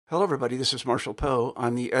Hello, everybody. This is Marshall Poe.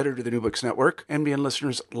 I'm the editor of the New Books Network. NBN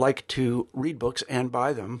listeners like to read books and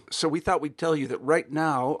buy them. So we thought we'd tell you that right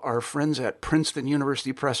now, our friends at Princeton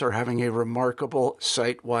University Press are having a remarkable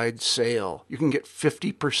site-wide sale. You can get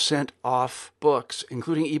 50% off books,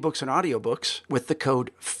 including ebooks and audiobooks, with the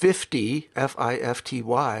code 50,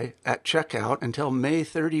 F-I-F-T-Y, at checkout until May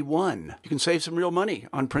 31. You can save some real money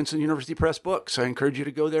on Princeton University Press books. I encourage you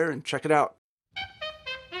to go there and check it out.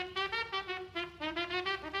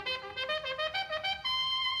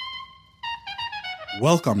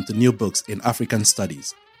 Welcome to New Books in African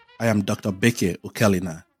Studies. I am Dr. Beke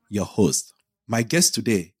Ukelina, your host. My guest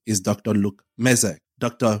today is Dr. Luc Mezek.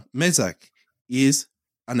 Dr. Mezek is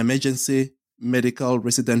an emergency medical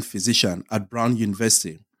resident physician at Brown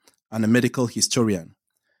University and a medical historian.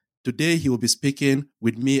 Today, he will be speaking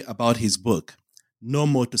with me about his book, No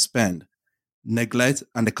More to Spend: Neglect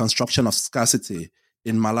and the Construction of Scarcity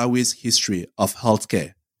in Malawi's History of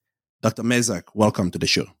Healthcare. Dr. Mezek, welcome to the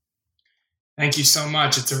show. Thank you so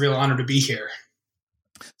much. It's a real honor to be here.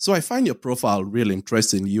 So I find your profile really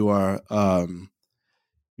interesting. You're a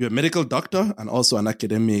medical doctor and also an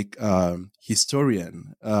academic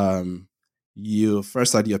historian. You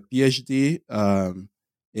first had your PhD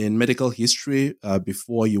in medical history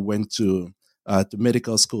before you went to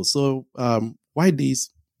medical school. So why this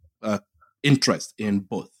interest in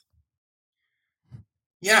both?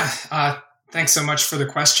 Yeah, thanks so much for the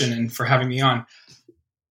question and for having me on.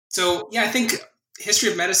 So, I think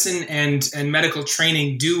history of medicine and medical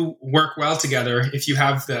training do work well together if you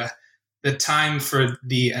have the time for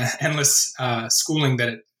the endless schooling that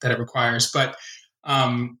it requires. But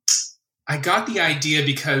I got the idea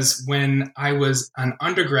because when I was an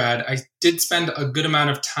undergrad, I did spend a good amount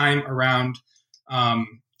of time around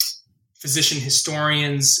physician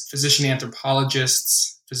historians, physician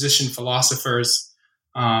anthropologists, physician philosophers,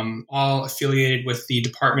 all affiliated with the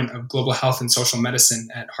Department of Global Health and Social Medicine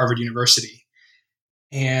at Harvard University.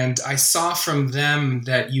 And I saw from them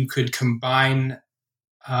that you could combine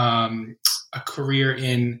a career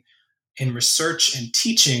in research and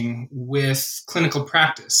teaching with clinical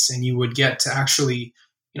practice, and you would get to actually,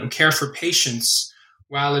 care for patients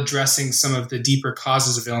while addressing some of the deeper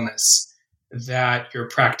causes of illness that your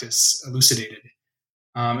practice elucidated.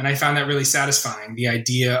 And I found that really satisfying, the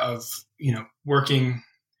idea of, working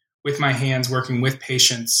with my hands, working with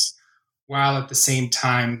patients, while at the same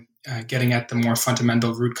time getting at the more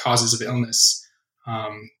fundamental root causes of illness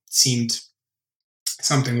seemed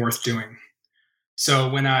something worth doing. So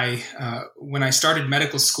when I started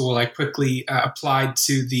medical school, I quickly applied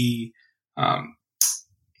to the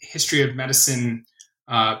History of Medicine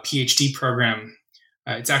PhD program.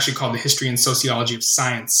 It's actually called the History and Sociology of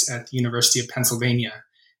Science at the University of Pennsylvania.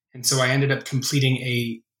 And so I ended up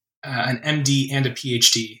completing an MD and a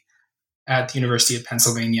PhD at the University of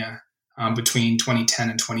Pennsylvania between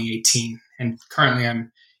 2010 and 2018. And currently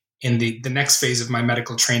I'm in the next phase of my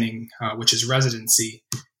medical training, which is residency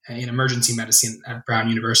in emergency medicine at Brown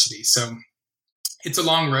University. So it's a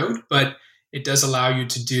long road, but it does allow you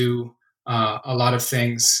to do a lot of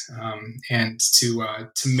things and to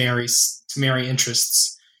marry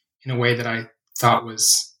interests in a way that I thought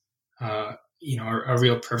was a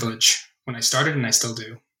real privilege when I started, and I still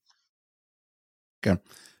do. Okay.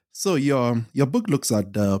 So your book looks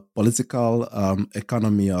at the political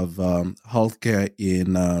economy of healthcare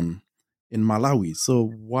in Malawi. So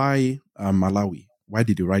why Malawi? Why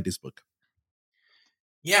did you write this book?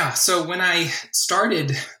 Yeah. So when I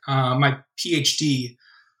started my PhD,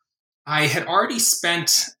 I had already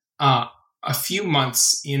spent a few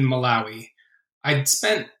months in Malawi. I'd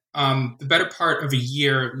spent the better part of a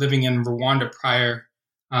year living in Rwanda prior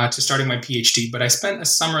to starting my PhD, but I spent a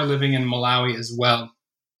summer living in Malawi as well.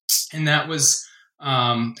 And that was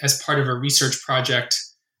as part of a research project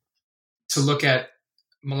to look at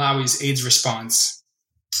Malawi's AIDS response,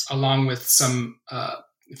 along with some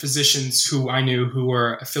physicians who I knew who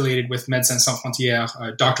were affiliated with Médecins Sans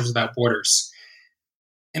Frontières, Doctors Without Borders.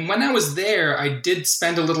 And when I was there, I did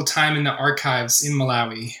spend a little time in the archives in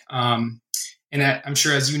Malawi. And I'm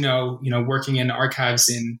sure, as you know, working in archives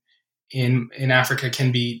in Africa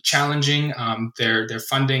can be challenging. Their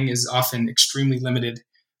funding is often extremely limited.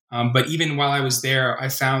 But even while I was there, I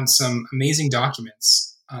found some amazing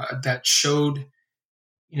documents that showed,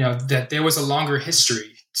 that there was a longer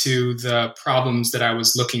history to the problems that I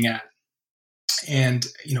was looking at. And,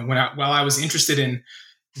 while I was interested in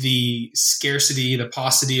the scarcity, the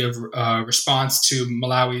paucity of response to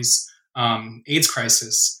Malawi's AIDS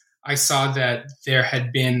crisis, I saw that there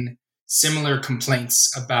had been similar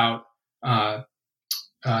complaints about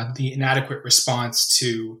the inadequate response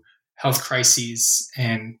to health crises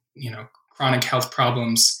and chronic health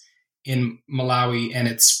problems in Malawi and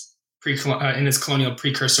its colonial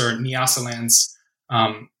precursor Nyasaland's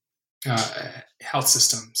health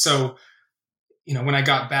system. So, when I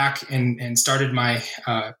got back and started my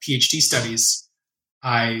PhD studies,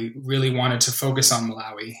 I really wanted to focus on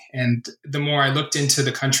Malawi. And the more I looked into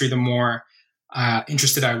the country, the more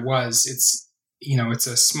interested I was. It's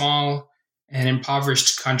a small and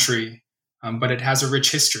impoverished country, but it has a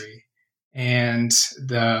rich history, and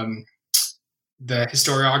the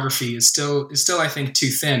historiography is still I think too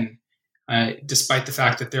thin, despite the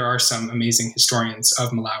fact that there are some amazing historians of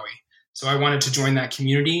Malawi. So I wanted to join that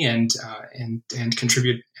community and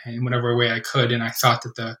contribute in whatever way I could. And I thought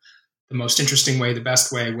that the most interesting way, the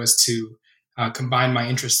best way, was to combine my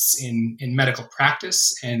interests in medical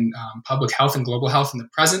practice and public health and global health in the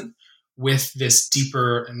present with this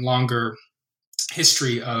deeper and longer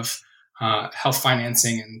history of health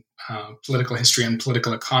financing and political history and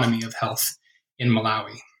political economy of health in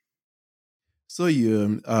Malawi. So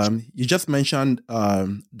you just mentioned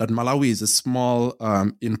that Malawi is a small,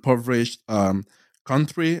 impoverished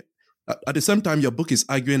country. At the same time, your book is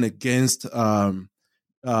arguing against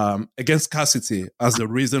scarcity as the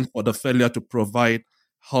reason for the failure to provide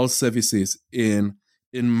health services in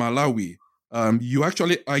Malawi. You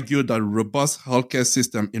actually argue that a robust healthcare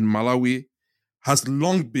system in Malawi has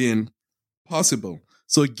long been possible.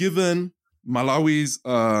 So given Malawi's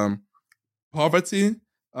poverty,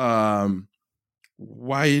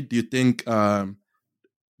 why do you think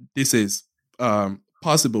this is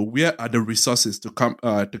possible? Where are the resources to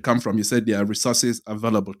come from? You said there are resources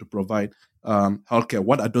available to provide healthcare.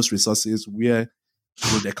 What are those resources? Where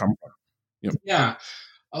will they come from? Yeah,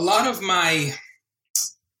 a lot of my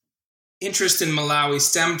interest in Malawi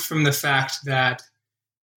stemmed from the fact that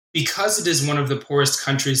because it is one of the poorest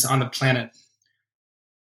countries on the planet,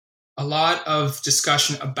 a lot of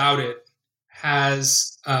discussion about it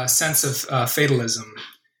has a sense of fatalism.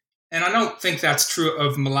 And I don't think that's true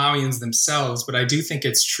of Malawians themselves, but I do think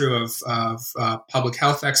it's true of public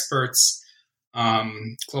health experts,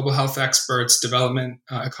 global health experts, development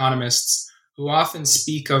economists, who often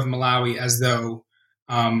speak of Malawi as though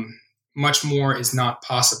much more is not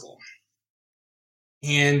possible.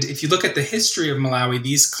 And if you look at the history of Malawi,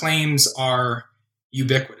 these claims are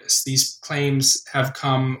ubiquitous. These claims have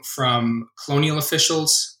come from colonial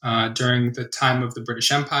officials during the time of the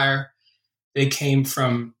British Empire. They came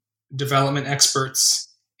from development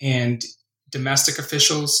experts and domestic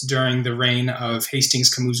officials during the reign of Hastings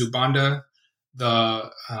Kamuzu Banda, the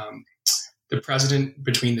president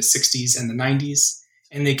between the 60s and the 90s,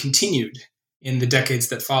 and they continued in the decades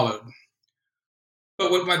that followed. But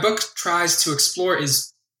what my book tries to explore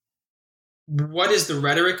is, what is the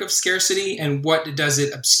rhetoric of scarcity and what does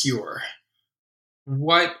it obscure?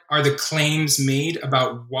 What are the claims made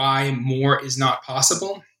about why more is not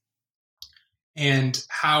possible? And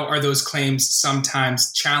how are those claims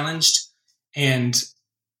sometimes challenged and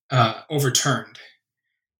overturned?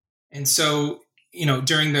 And so,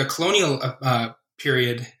 during the colonial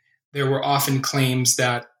period, there were often claims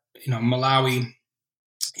that, Malawi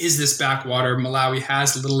is this backwater. Malawi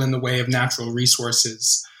has little in the way of natural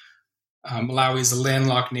resources. Malawi is a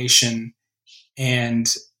landlocked nation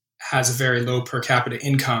and has a very low per capita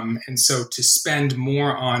income. And so to spend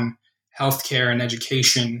more on healthcare and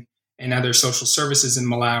education and other social services in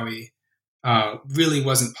Malawi really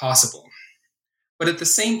wasn't possible. But at the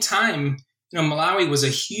same time, Malawi was a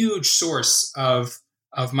huge source of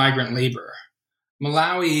migrant labor.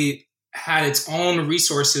 Malawi had its own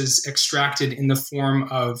resources extracted in the form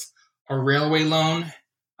of a railway loan.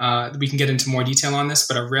 We can get into more detail on this,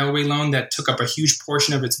 but a railway loan that took up a huge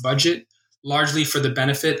portion of its budget, largely for the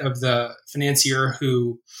benefit of the financier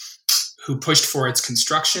who pushed for its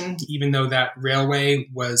construction, even though that railway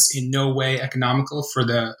was in no way economical for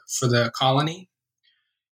the colony.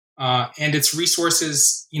 And its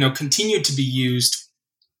resources, continued to be used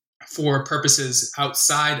for purposes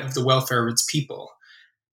outside of the welfare of its people.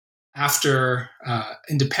 After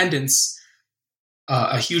independence,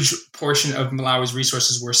 a huge portion of Malawi's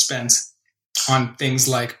resources were spent on things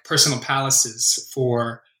like personal palaces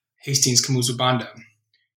for Hastings Kamuzu Banda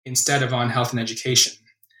instead of on health and education.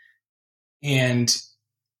 And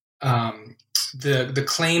the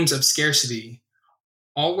claims of scarcity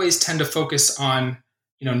always tend to focus on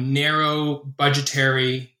narrow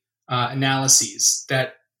budgetary analyses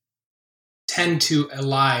that tend to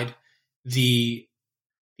elide these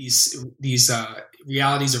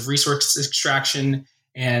realities of resource extraction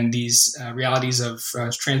and these realities of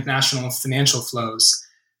transnational financial flows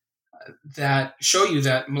that show you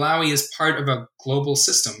that Malawi is part of a global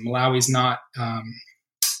system. Malawi is not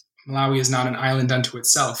an island unto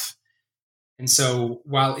itself. And so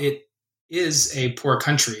while it is a poor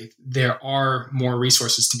country, there are more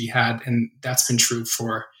resources to be had, and that's been true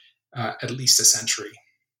for at least a century.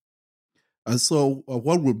 So,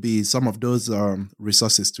 what would be some of those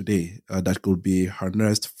resources today that could be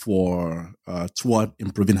harnessed for toward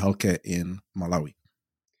improving healthcare in Malawi?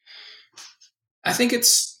 I think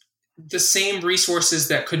it's the same resources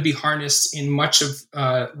that could be harnessed in much of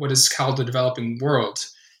what is called the developing world.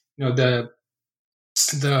 The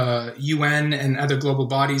UN and other global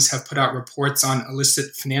bodies have put out reports on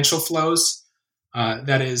illicit financial flows.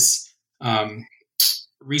 That is,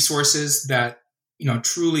 resources that,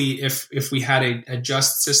 truly, if we had a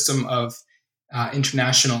just system of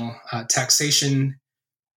international taxation,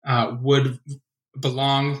 would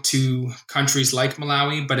belong to countries like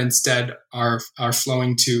Malawi, but instead are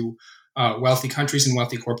flowing to wealthy countries and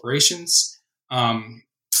wealthy corporations,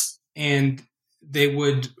 and they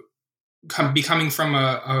would be coming from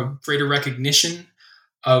a greater recognition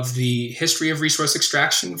of the history of resource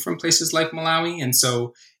extraction from places like Malawi, and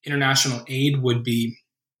so international aid would be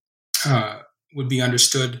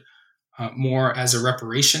understood more as a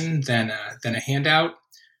reparation than a handout.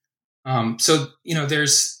 So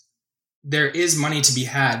there is money to be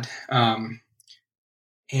had,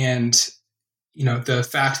 and the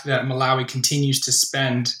fact that Malawi continues to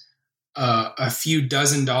spend a few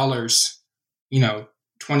dozen dollars, $25,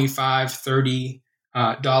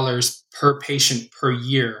 $30 per patient per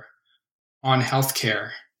year on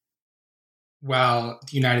healthcare, while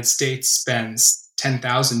the United States spends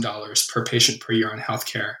 $10,000 per patient per year on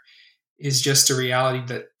healthcare, is just a reality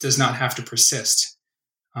that does not have to persist.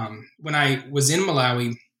 When I was in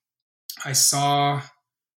Malawi, I saw,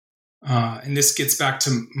 and this gets back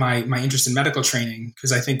to my interest in medical training,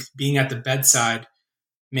 because I think being at the bedside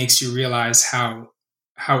makes you realize how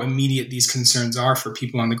immediate these concerns are for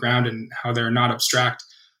people on the ground and how they're not abstract.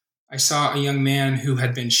 I saw a young man who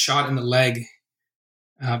had been shot in the leg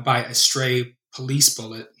by a stray police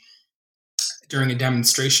bullet during a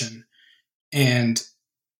demonstration and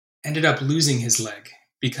ended up losing his leg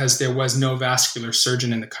because there was no vascular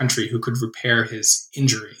surgeon in the country who could repair his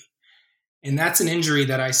injury. And that's an injury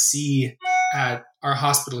that I see at our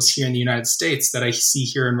hospitals here in the United States, that I see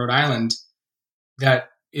here in Rhode Island, that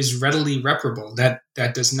is readily reparable, that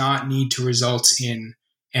does not need to result in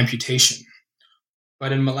amputation.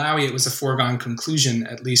 But in Malawi, it was a foregone conclusion,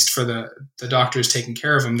 at least for the doctors taking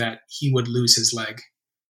care of him, that he would lose his leg.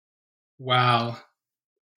 While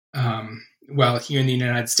here in the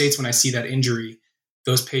United States, when I see that injury,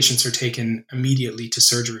 those patients are taken immediately to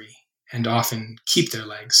surgery and often keep their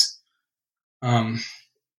legs.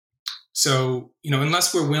 So,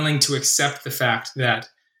 unless we're willing to accept the fact that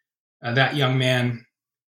that young man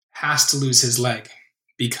has to lose his leg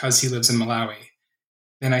because he lives in Malawi,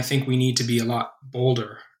 then I think we need to be a lot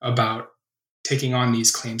bolder about taking on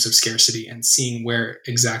these claims of scarcity and seeing where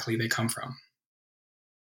exactly they come from.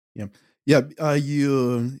 Yeah.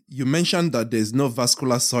 You mentioned that there's no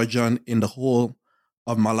vascular surgeon in the whole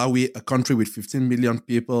of Malawi, a country with 15 million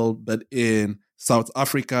people, but in South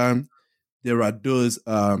Africa, there are those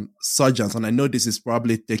surgeons, and I know this is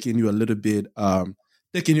probably taking you a little bit,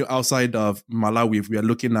 taking you outside of Malawi if we are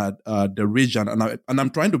looking at the region, and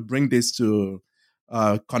I'm trying to bring this to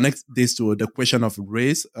connect this to the question of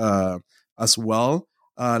race as well.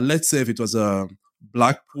 Let's say if it was a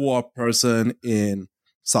Black poor person in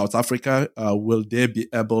South Africa, will they be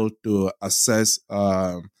able to access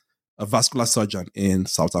a vascular surgeon in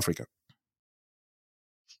South Africa?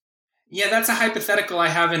 Yeah, that's a hypothetical I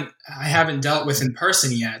haven't dealt with in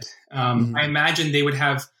person yet. I imagine they would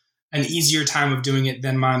have an easier time of doing it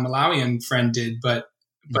than my Malawian friend did, but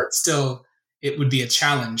still, it would be a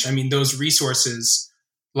challenge. I mean, those resources,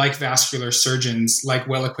 like vascular surgeons, like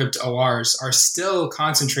well-equipped ORs, are still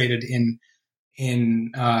concentrated in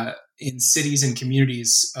cities and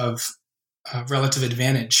communities of relative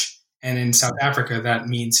advantage, and in South Africa, that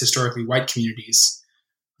means historically white communities.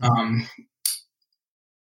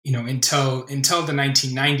 Until the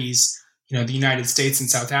 1990s, the United States and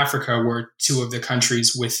South Africa were two of the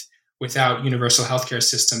countries without universal healthcare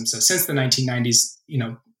systems. Since the 1990s,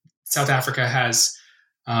 South Africa has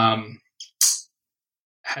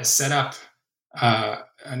set up a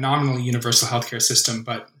nominally universal healthcare system,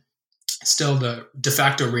 but still the de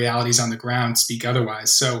facto realities on the ground speak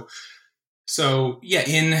otherwise. So yeah,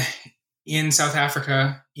 in South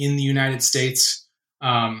Africa, in the United States,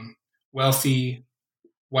 wealthy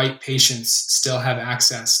white patients still have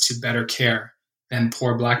access to better care than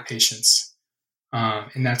poor Black patients.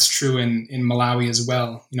 And that's true in Malawi as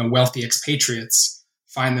well. Wealthy expatriates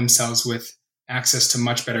find themselves with access to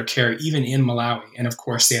much better care, even in Malawi. And of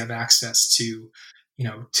course, they have access to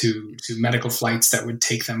medical flights that would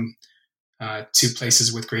take them to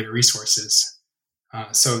places with greater resources.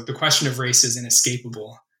 So the question of race is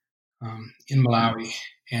inescapable in Malawi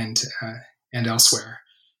and elsewhere.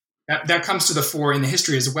 That comes to the fore in the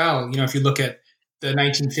history as well. If you look at the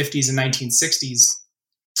 1950s and 1960s,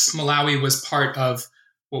 Malawi was part of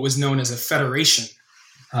what was known as a federation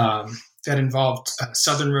that involved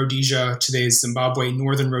Southern Rhodesia, today's Zimbabwe,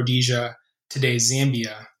 Northern Rhodesia, today's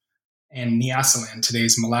Zambia, and Nyasaland,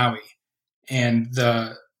 today's Malawi. And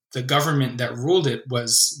the government that ruled it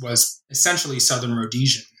was essentially Southern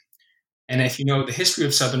Rhodesian. And if you know the history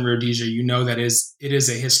of Southern Rhodesia, you know that it is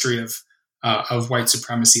a history of white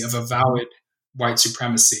supremacy, of avowed white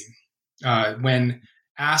supremacy. When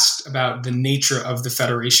asked about the nature of the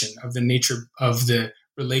federation, of the nature of the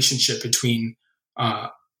relationship between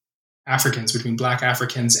Africans, between Black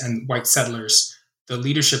Africans and white settlers, the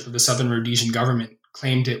leadership of the Southern Rhodesian government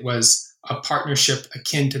claimed it was a partnership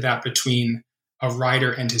akin to that between a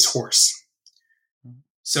rider and his horse.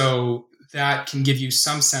 So that can give you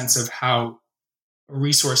some sense of how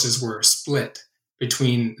resources were split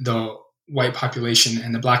between the white population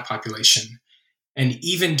and the Black population. And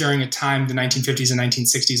even during a time, the 1950s and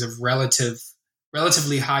 1960s, of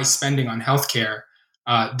relatively high spending on healthcare,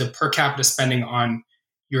 the per capita spending on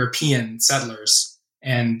European settlers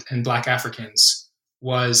and Black Africans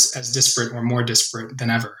was as disparate or more disparate than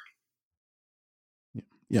ever.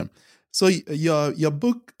 Yeah. So your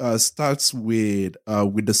book starts with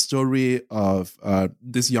the story of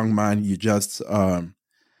this young man you just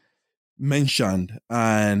mentioned,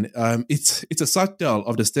 and it's a sad tale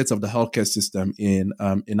of the states of the healthcare system in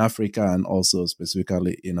Africa, and also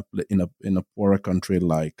specifically in a poorer country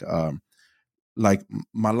like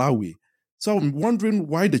Malawi. So I'm wondering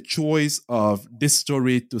why the choice of this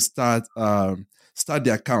story to start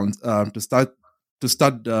the account, to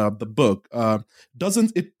start the book.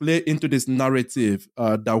 Doesn't it play into this narrative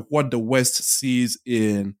that what the West sees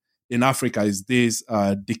in Africa is this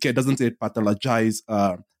decay? Doesn't it pathologize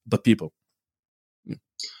the people?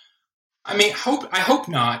 I mean, I hope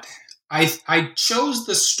not. I chose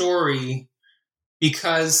the story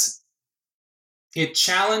because it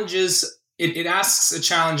challenges. It asks a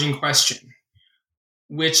challenging question,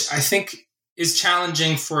 which I think is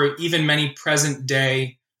challenging for even many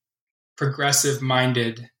present-day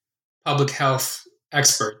progressive-minded public health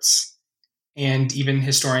experts and even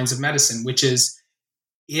historians of medicine, which is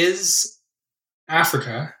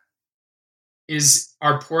Africa,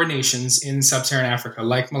 are poor nations in sub-Saharan Africa,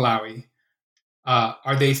 like Malawi,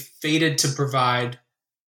 are they fated to provide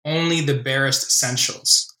only the barest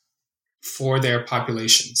essentials for their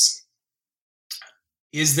populations?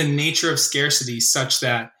 Is the nature of scarcity such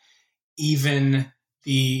that even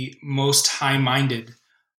the most high-minded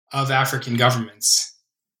of African governments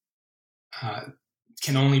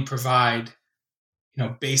can only provide,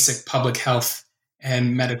 basic public health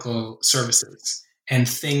and medical services, and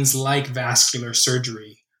things like vascular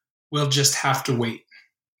surgery will just have to wait?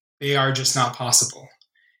 They are just not possible.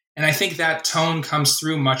 And I think that tone comes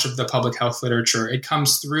through much of the public health literature. It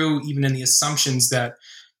comes through even in the assumptions that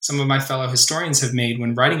some of my fellow historians have made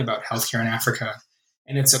when writing about healthcare in Africa.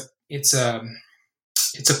 And it's a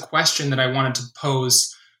question that I wanted to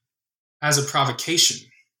pose as a provocation,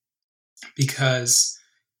 because,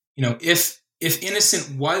 if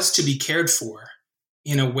innocent was to be cared for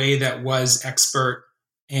in a way that was expert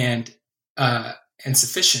and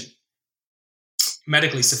sufficient,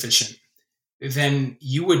 medically sufficient, then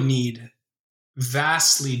you would need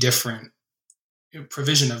vastly different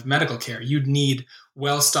provision of medical care. You'd need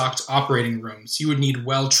well-stocked operating rooms. You would need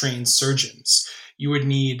well-trained surgeons. You would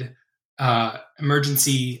need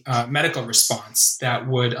emergency medical response that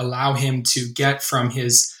would allow him to get from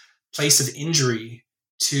his place of injury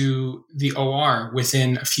to the OR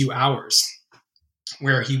within a few hours,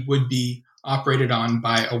 where he would be operated on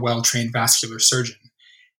by a well-trained vascular surgeon.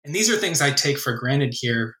 And these are things I take for granted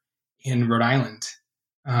here in Rhode Island.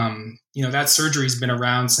 That surgery has been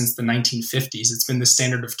around since the 1950s. It's been the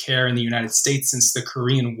standard of care in the United States since the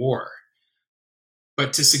Korean War.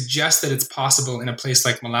 But to suggest that it's possible in a place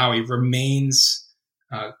like Malawi remains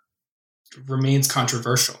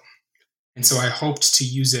controversial. And so I hoped to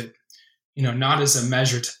use it, not as a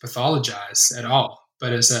measure to pathologize at all,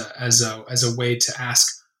 but as a way to ask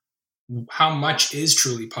how much is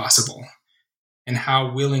truly possible, and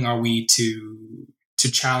how willing are we to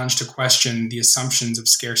challenge, to question the assumptions of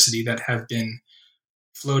scarcity that have been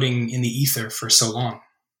floating in the ether for so long.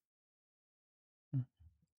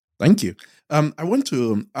 Thank you. I want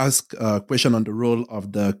to ask a question on the role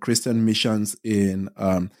of the Christian missions in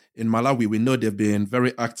Malawi. We know they've been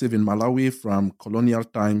very active in Malawi from colonial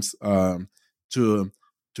times to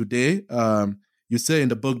today. you say in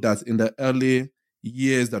the book that in the early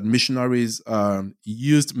years that missionaries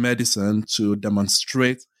used medicine to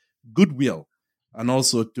demonstrate goodwill and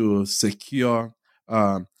also to secure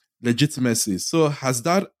legitimacy. So has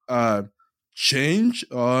that changed?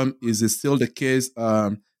 Is it still the case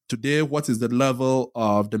today? What is the level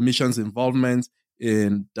of the mission's involvement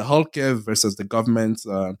in the healthcare versus the government's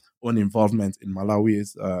own involvement in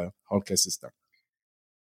Malawi's healthcare system?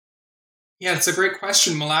 Yeah, it's a great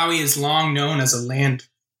question. Malawi is long known as a land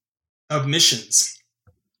of missions,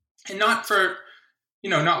 and not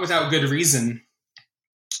without good reason.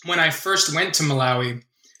 When I first went to Malawi,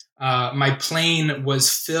 my plane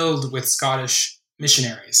was filled with Scottish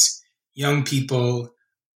missionaries, young people,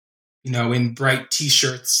 in bright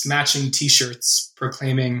T-shirts, matching T-shirts,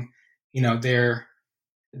 proclaiming, their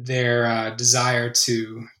desire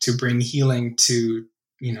to bring healing to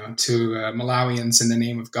Malawians in the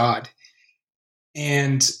name of God.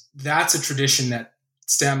 And that's a tradition that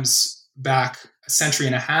stems back a century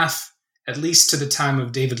and a half, at least to the time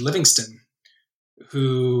of David Livingstone,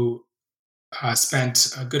 who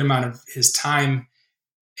spent a good amount of his time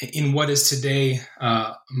in what is today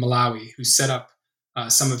Malawi, who set up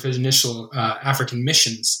some of his initial African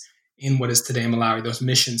missions in what is today Malawi. Those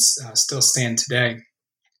missions still stand today,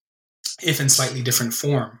 if in slightly different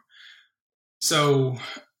form. So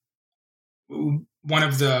one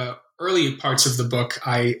of the early parts of the book,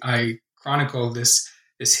 I chronicle this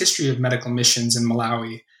history of medical missions in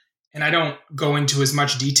Malawi. And I don't go into as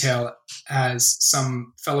much detail as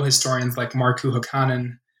some fellow historians like Markku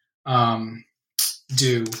Hakanen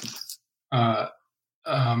do.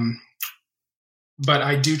 But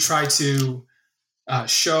I do try to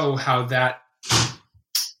show how that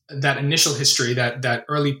initial history, that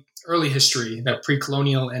early history, that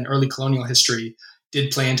pre-colonial and early colonial history did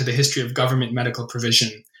play into the history of government medical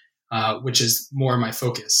provision, which is more my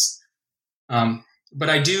focus. But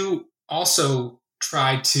I do also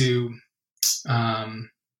try to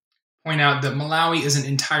point out that Malawi isn't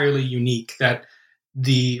entirely unique, that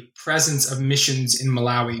the presence of missions in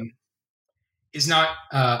Malawi is not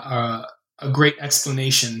a great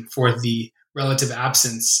explanation for the relative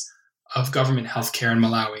absence of government healthcare in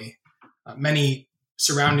Malawi. Many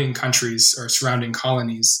surrounding countries or surrounding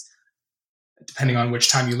colonies, depending on which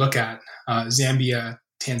time you look at, Zambia,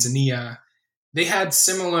 Tanzania, they had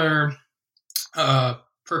similar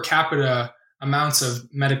per capita amounts of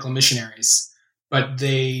medical missionaries, but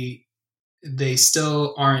they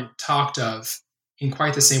still aren't talked of in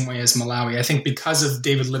quite the same way as Malawi. I think because of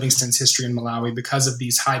David Livingstone's history in Malawi, because of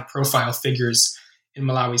these high-profile figures in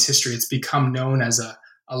Malawi's history, it's become known as a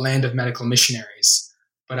land of medical missionaries.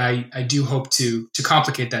 But I do hope to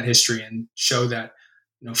complicate that history and show that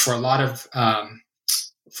for a lot of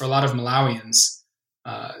Malawians,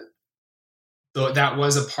 though that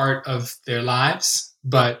was a part of their lives,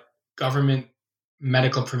 but government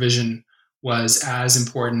medical provision was as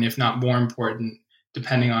important, if not more important,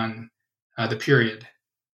 depending on the period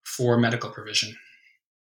for medical provision.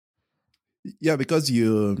 Yeah, because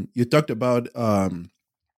you talked about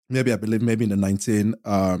maybe in the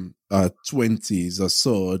 1920s or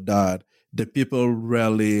so that the people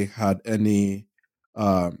rarely had any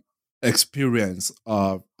experience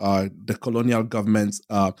of the colonial government's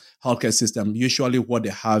healthcare system. Usually what they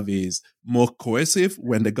have is more coercive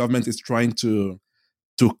when the government is trying to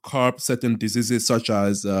curb certain diseases such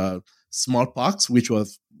as smallpox, which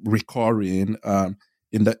was recurring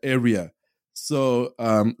in the area. So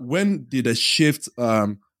when did a shift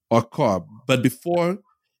occur? But before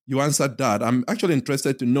you answered that, I'm actually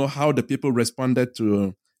interested to know how the people responded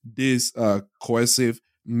to these coercive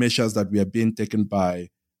measures that were being taken by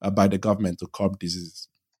the government to curb diseases.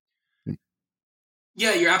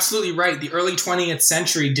 Yeah, you're absolutely right. The early 20th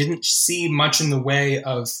century didn't see much in the way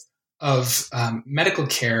of medical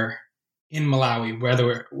care in Malawi,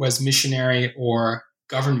 whether it was missionary or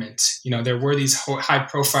government. There were these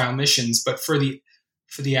high-profile missions, but for the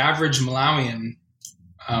average Malawian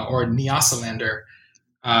or Nyasallander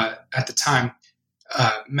at the time,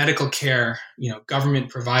 medical care, government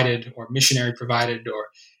provided or missionary provided or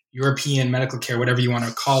European medical care, whatever you want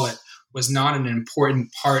to call it, was not an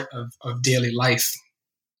important part of daily life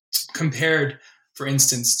compared, for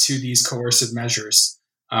instance, to these coercive measures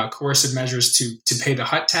to pay the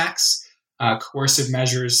hut tax, coercive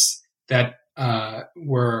measures that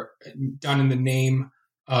were done in the name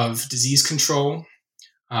of disease control.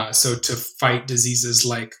 So to fight diseases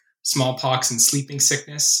like smallpox and sleeping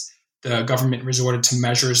sickness, the government resorted to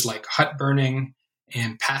measures like hut burning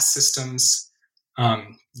and pass systems.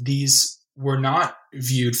 These were not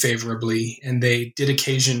viewed favorably, and they did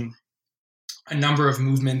occasion a number of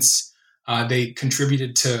movements. They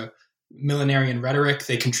contributed to millenarian rhetoric.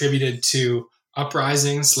 They contributed to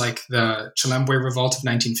uprisings like the Chilembwe Revolt of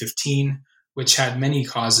 1915, which had many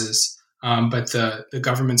causes, but the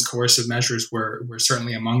government's coercive measures were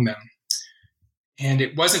certainly among them. And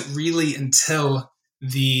it wasn't really until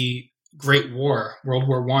the Great War, World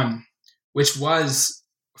War I, which was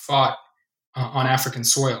fought on African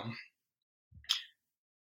soil,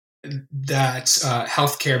 that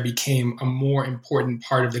healthcare became a more important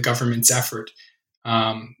part of the government's effort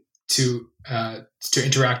to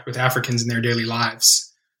interact with Africans in their daily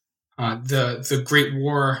lives. The Great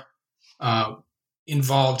War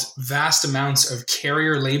involved vast amounts of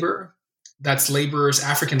carrier labor. That's laborers,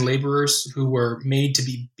 African laborers who were made to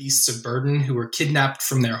be beasts of burden, who were kidnapped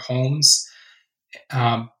from their homes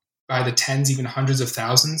by the tens, even hundreds of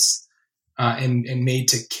thousands, and made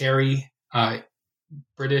to carry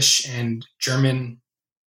British and German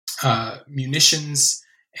munitions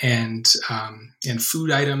and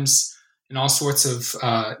food items and all sorts of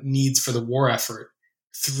needs for the war effort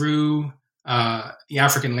through the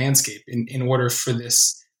African landscape in order for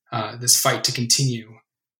this fight to continue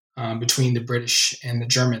between the British and the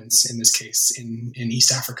Germans, in this case, in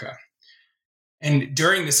East Africa. And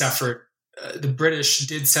during this effort, the British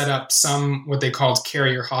did set up some what they called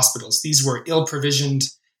carrier hospitals. These were ill-provisioned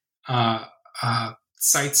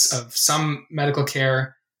sites of some medical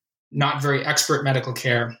care, not very expert medical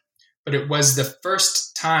care, but it was the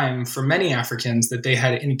first time for many Africans that they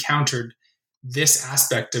had encountered this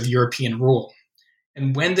aspect of European rule.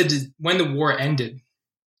 And when the war ended,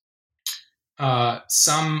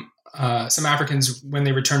 some Africans, when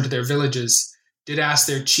they returned to their villages, did ask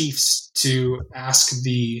their chiefs to ask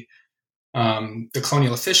the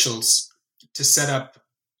colonial officials to set up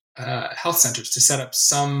health centers, to set up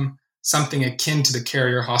something akin to the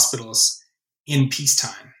carrier hospitals in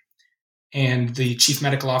peacetime. And the chief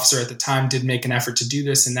medical officer at the time did make an effort to do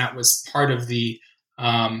this, and that was part of the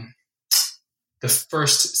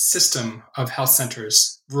first system of health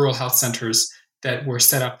centers, rural health centers that were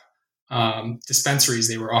set up, dispensaries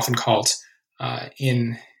they were often called,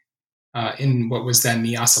 in what was then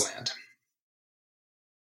Nyasaland.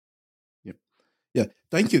 Yeah,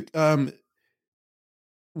 thank you.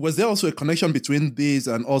 Was there also a connection between these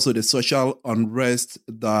and also the social unrest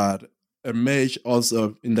that emerged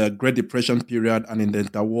also in the Great Depression period and in the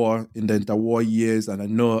interwar years? And I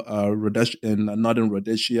know in northern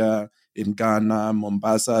Rhodesia, in Ghana,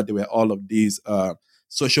 Mombasa, there were all of these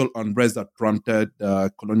social unrest that prompted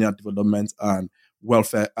the Colonial Development and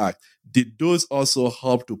Welfare Act. Did those also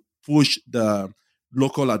help to push the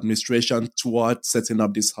local administration toward setting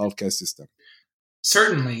up this healthcare system?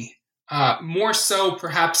 Certainly. More so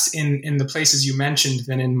perhaps in the places you mentioned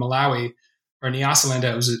than in Malawi or Nyasaland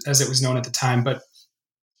as it was known at the time, but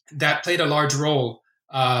that played a large role.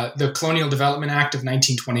 The Colonial Development Act of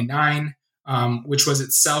 1929, which was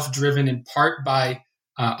itself driven in part by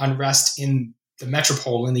unrest in the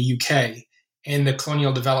metropole in the UK, and the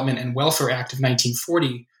Colonial Development and Welfare Act of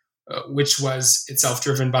 1940, which was itself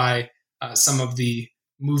driven by some of the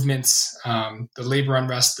movements, the labor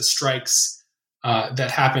unrest, the strikes, that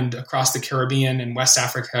happened across the Caribbean and West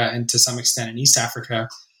Africa and to some extent in East Africa.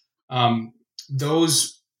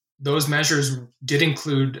 Those measures did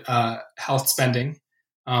include health spending.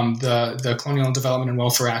 The Colonial Development and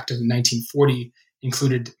Welfare Act of 1940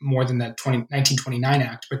 included more than that 1929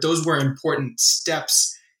 Act, but those were important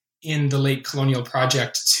steps in the late colonial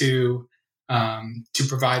project to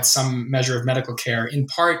provide some measure of medical care, in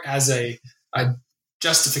part as a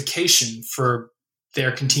justification for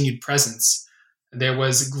their continued presence. There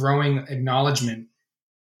was growing acknowledgement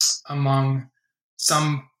among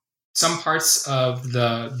some parts of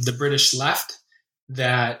the British left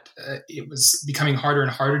that it was becoming harder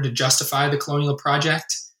and harder to justify the colonial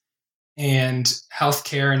project, and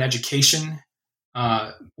healthcare and education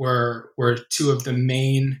were two of the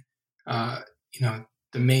main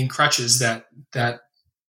the main crutches that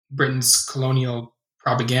Britain's colonial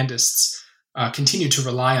propagandists continued to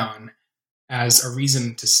rely on as a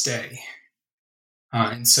reason to stay.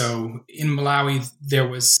 And so in Malawi, there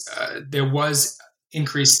was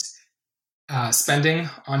increased spending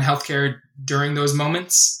on healthcare during those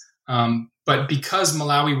moments. But because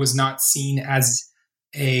Malawi was not seen as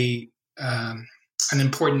an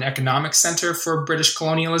important economic center for British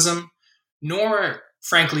colonialism, nor,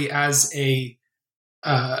 frankly, as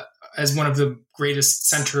one of the greatest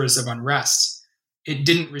centers of unrest, it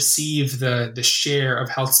didn't receive the share of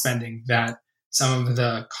health spending that some of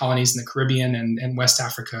the colonies in the Caribbean and West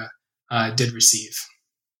Africa did receive.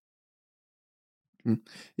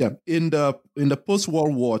 Yeah, in the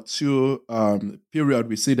post-World War II period,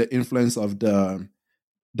 we see the influence of the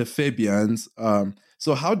the Fabians.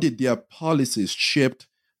 So how did their policies shape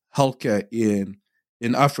healthcare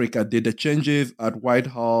in Africa? Did the changes at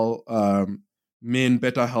Whitehall mean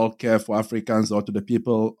better healthcare for Africans or to the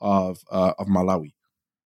people of Malawi?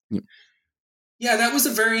 Yeah, that was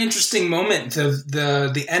a very interesting moment.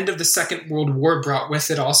 The end of the Second World War brought with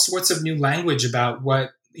it all sorts of new language about what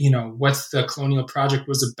the colonial project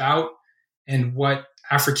was about and what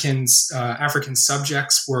African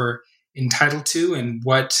subjects were entitled to, and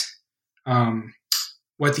what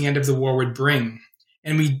the end of the war would bring.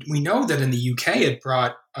 And we know that in the UK it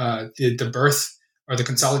brought the birth, or the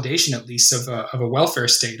consolidation at least, of a welfare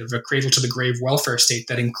state, of a cradle to the grave welfare state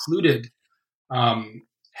that included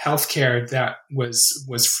healthcare that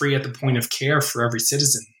was free at the point of care for every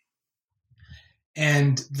citizen.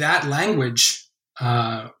 And that language,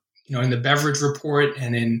 in the Beveridge Report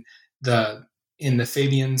and in the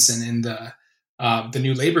Fabians and in the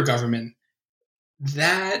New Labour government,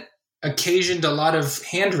 that occasioned a lot of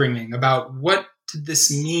hand-wringing about what did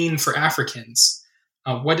this mean for Africans?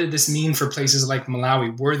 What did this mean for places like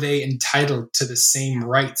Malawi? Were they entitled to the same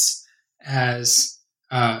rights as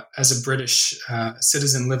a British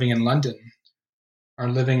citizen living in London or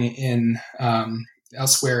living in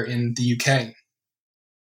elsewhere in the UK?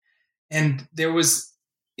 And there was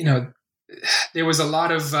a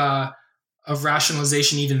lot of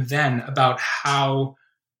rationalization even then about how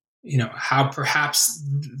perhaps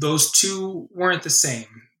those two weren't the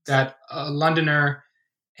same, that a Londoner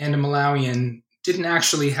and a Malawian didn't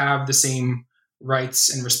actually have the same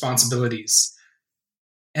rights and responsibilities.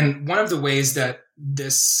 And one of the ways that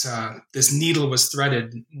this needle was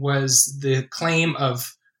threaded was the claim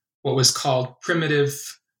of what was called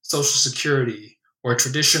primitive social security, or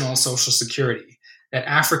traditional social security, that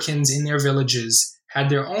Africans in their villages had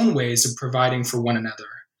their own ways of providing for one another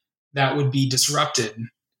that would be disrupted,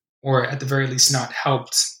 or at the very least not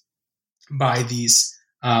helped, by these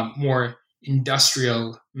more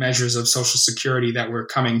industrial measures of social security that were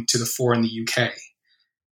coming to the fore in the UK.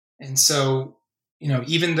 And so,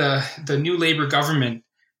 even the New Labour government,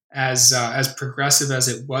 as progressive as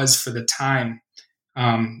it was for the time,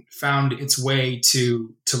 found its way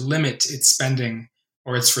to limit its spending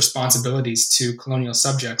or its responsibilities to colonial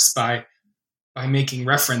subjects by making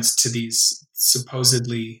reference to these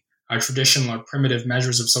supposedly traditional or primitive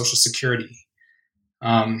measures of social security.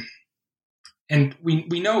 And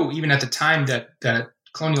we know even at the time that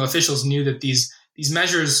colonial officials knew that these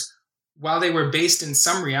measures, while they were based in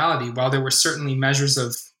some reality, while there were certainly measures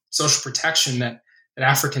of social protection that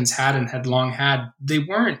Africans had and had long had, they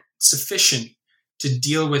weren't sufficient to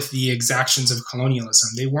deal with the exactions of colonialism.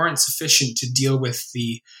 They weren't sufficient to deal with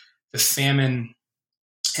the famine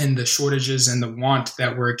and the shortages and the want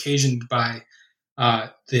that were occasioned by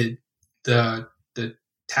the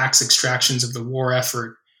tax extractions of the war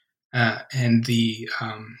effort and the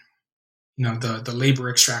labor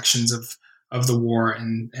extractions of the war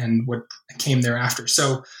and what came thereafter.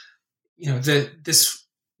 So, this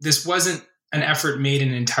wasn't an effort made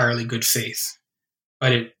in entirely good faith,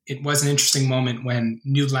 but it was an interesting moment when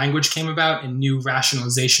new language came about and new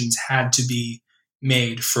rationalizations had to be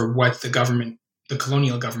made for what the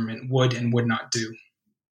colonial government would and would not do.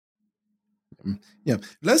 Yeah,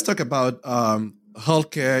 let's talk about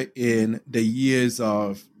healthcare in the years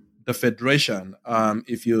of the Federation.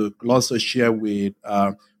 If you could also share with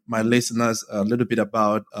my listeners a little bit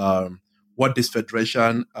about what this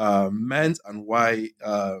Federation meant and why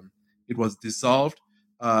it was dissolved.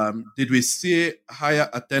 Did we see higher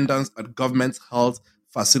attendance at government health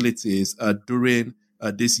facilities during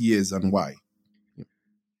these years, and why?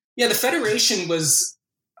 Yeah, the Federation was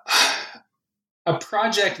a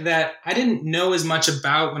project that I didn't know as much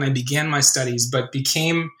about when I began my studies, but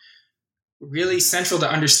became really central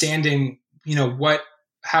to understanding, what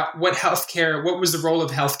healthcare, what was the role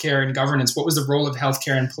of healthcare in governance, what was the role of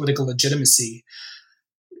healthcare in political legitimacy.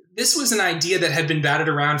 This was an idea that had been batted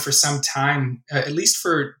around for some time, at least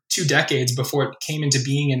for 2 decades before it came into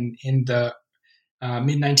being in the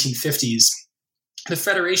mid-1950s. The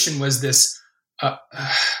Federation was this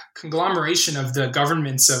conglomeration of the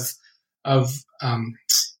governments of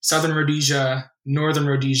Southern Rhodesia, Northern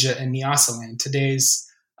Rhodesia, and Nyasaland, today's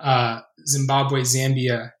Zimbabwe,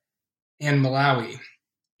 Zambia, and Malawi,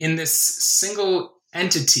 in this single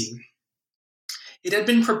entity. It had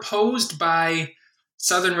been proposed by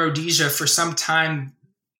Southern Rhodesia for some time.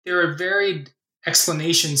 There are varied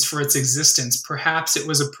explanations for its existence. Perhaps it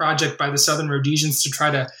was a project by the Southern Rhodesians to try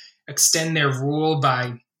to extend their rule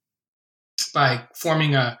by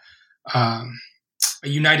forming a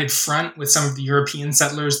united front with some of the European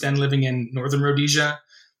settlers then living in Northern Rhodesia.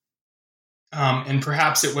 And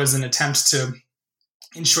perhaps it was an attempt to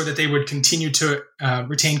ensure that they would continue to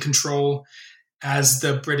retain control as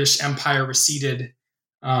the British Empire receded,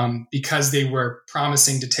 because they were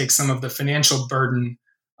promising to take some of the financial burden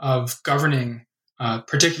of governing,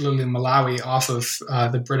 particularly Malawi, off of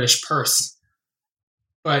the British purse.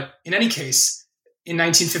 But in any case, in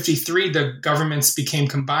 1953, the governments became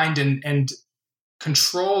combined, and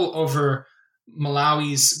control over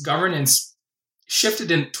Malawi's governance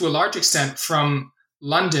shifted to a large extent from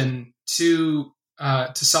London to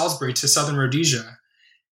Salisbury, to southern Rhodesia.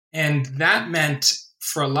 And that meant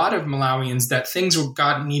for a lot of Malawians that things were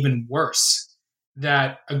gotten even worse,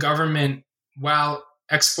 that a government, while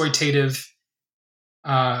exploitative,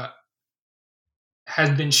 had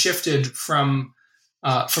been shifted from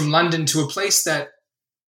London to a place that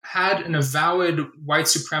had an avowed white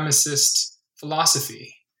supremacist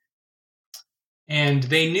philosophy. And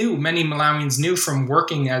many Malawians knew from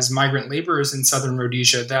working as migrant laborers in southern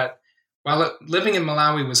Rhodesia that while living in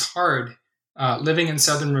Malawi was hard, living in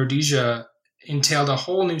southern Rhodesia entailed a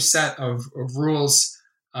whole new set of rules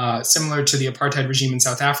similar to the apartheid regime in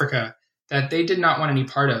South Africa that they did not want any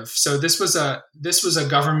part of. So this was a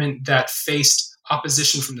government that faced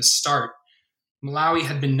opposition from the start. Malawi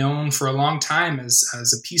had been known for a long time as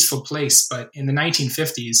a peaceful place, but in the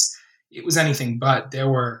 1950s, it was anything but.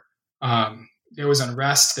 There was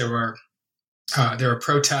unrest, there were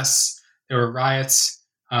protests, there were riots,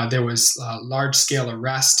 there was large-scale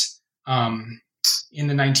arrest in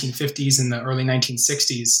the 1950s and the early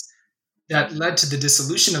 1960s that led to the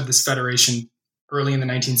dissolution of this federation early in the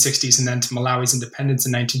 1960s and then to Malawi's independence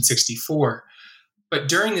in 1964. But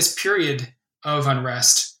during this period of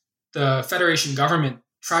unrest, the Federation government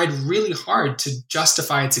tried really hard to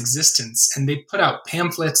justify its existence. And they put out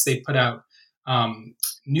pamphlets, they put out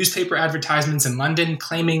newspaper advertisements in London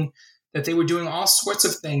claiming that they were doing all sorts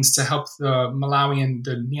of things to help the Malawian,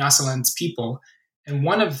 the Nyasaland's people. And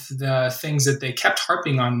one of the things that they kept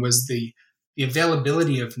harping on was the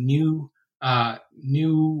availability of new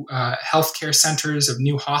healthcare centers, of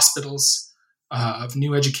new hospitals, of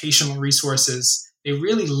new educational resources. They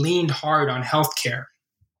really leaned hard on healthcare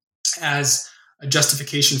as a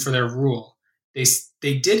justification for their rule.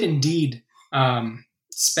 They did indeed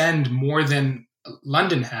spend more than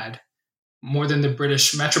London had, more than the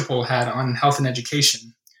British metropole had on health and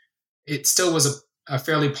education. It still was a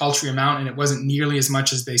fairly paltry amount, and it wasn't nearly as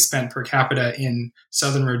much as they spent per capita in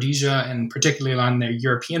southern Rhodesia, and particularly on their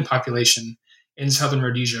European population in southern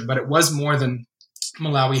Rhodesia. But it was more than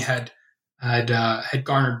Malawi had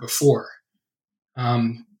garnered before.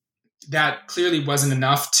 That clearly wasn't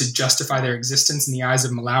enough to justify their existence in the eyes of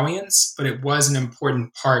Malawians, but it was an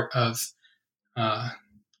important part of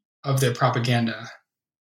their propaganda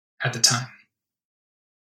at the time.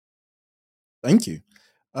 Thank you.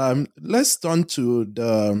 Let's turn to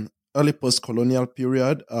the early post-colonial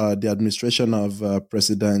period, the administration of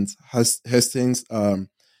President Hastings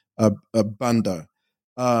Banda.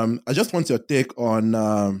 I just want your take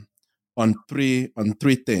on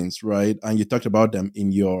three things, right? And you talked about them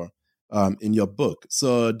in your book.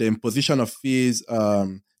 So the imposition of fees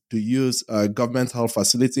to use government health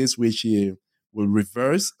facilities, which he will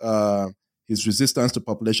reverse, his resistance to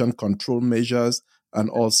population control measures, and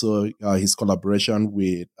also his collaboration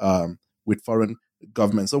with foreign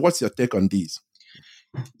governments. So what's your take on these?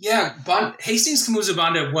 Yeah, Hastings Kamuzu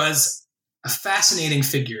Banda was a fascinating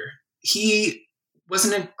figure. He was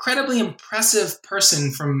an incredibly impressive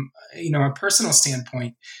person from a personal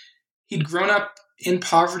standpoint. He'd grown up in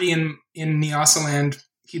poverty in Nyasaland.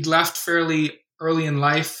 He'd left fairly early in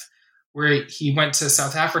life, where he went to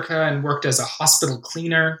South Africa and worked as a hospital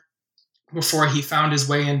cleaner before he found his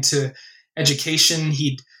way into education.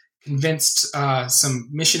 He'd convinced some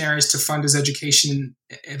missionaries to fund his education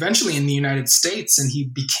eventually in the United States, and he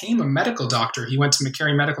became a medical doctor. He went to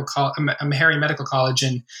Meharry Medical College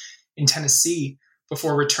in Tennessee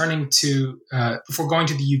before going to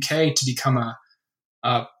the UK to become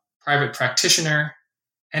a private practitioner.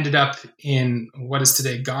 Ended up in what is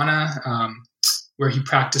today Ghana, where he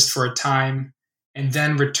practiced for a time, and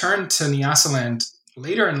then returned to Nyasaland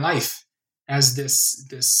later in life as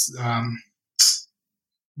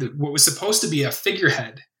what was supposed to be a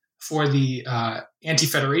figurehead for the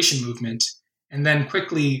anti-federation movement, and then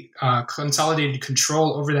quickly consolidated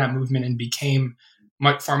control over that movement and became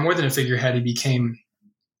far more than a figurehead. He became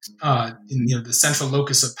the central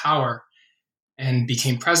locus of power, and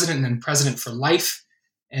became president, and then president for life,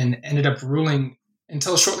 and ended up ruling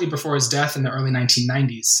until shortly before his death in the early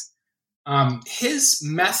 1990s. His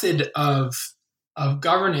method of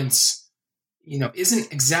governance,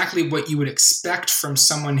 isn't exactly what you would expect from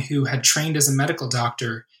someone who had trained as a medical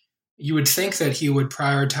doctor You would think that he would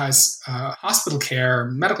prioritize hospital care,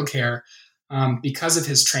 medical care, because of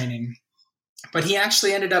his training. But he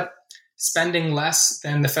actually ended up spending less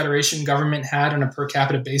than the Federation government had on a per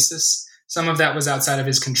capita basis. Some of that was outside of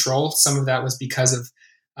his control. Some of that was because of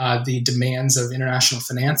the demands of international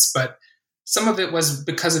finance. But some of it was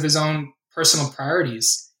because of his own personal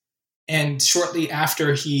priorities. And shortly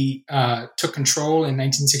after he took control in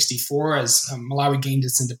 1964, as Malawi gained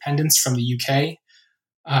its independence from the UK,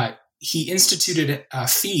 he instituted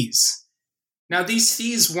fees. Now, these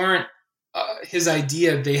fees weren't his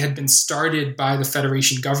idea. They had been started by the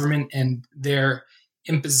Federation government, and their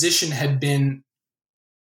imposition had been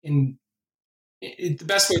the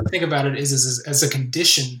best way to think about it is as a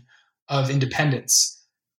condition of independence,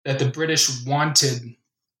 that the British wanted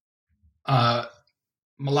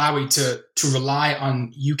Malawi to rely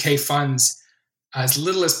on UK funds as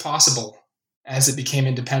little as possible as it became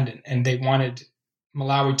independent. And they wanted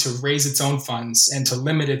Malawi to raise its own funds and to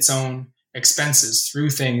limit its own expenses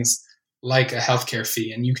through things like a healthcare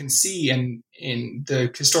fee. And you can see in the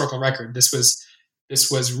historical record, this was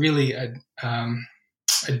really a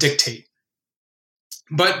dictate.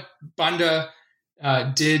 But Banda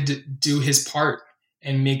did do his part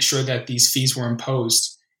and make sure that these fees were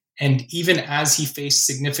imposed. And even as he faced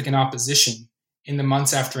significant opposition in the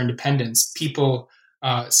months after independence, people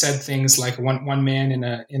said things like one man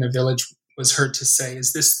in a village was heard to say,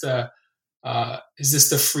 "Is this the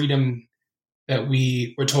freedom that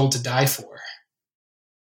we were told to die for?"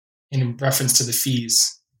 In reference to the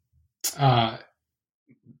fees.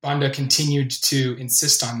 Banda continued to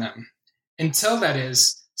insist on them until, that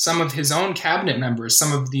is, some of his own cabinet members,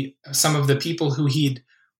 some of the people who he'd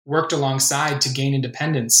worked alongside to gain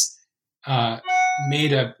independence,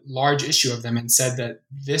 made a large issue of them and said that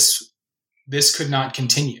this could not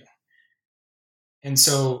continue. And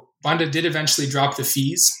so Banda did eventually drop the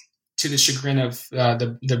fees, to the chagrin of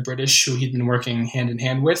the British, who he'd been working hand in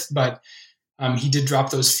hand with, but he did drop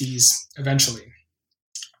those fees eventually.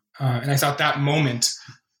 And I thought that moment,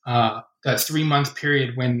 that 3-month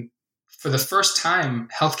period when, for the first time,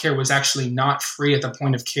 healthcare was actually not free at the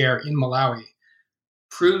point of care in Malawi,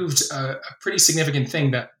 proved a pretty significant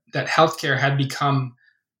thing, that healthcare had become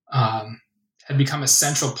a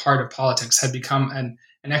central part of politics, had become an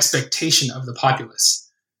expectation of the populace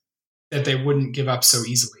that they wouldn't give up so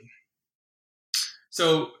easily.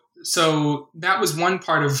 So that was one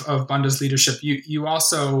part of Banda's leadership. You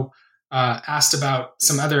also asked about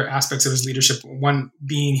some other aspects of his leadership. One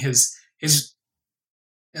being his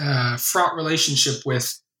fraught relationship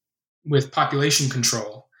with population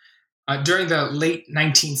control. During the late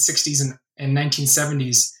 1960s and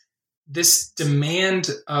 1970s, this demand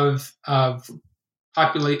of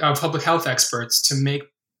public health experts to make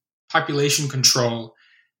population control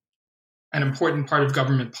an important part of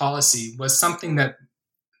government policy was something that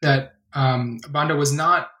Banda was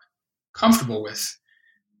not comfortable with.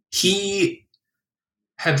 He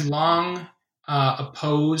had long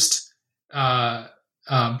opposed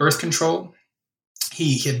birth control.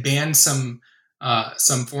 He had banned some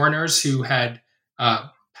foreigners who had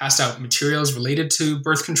passed out materials related to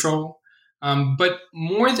birth control. But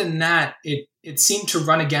more than that, it seemed to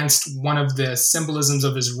run against one of the symbolisms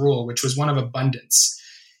of his rule, which was one of abundance.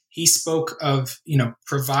 He spoke of,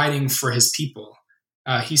 providing for his people.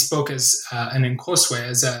 He spoke as an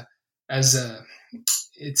Nkoswe,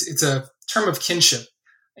 it's a term of kinship,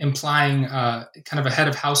 implying kind of a head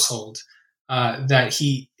of household, that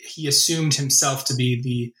he assumed himself to be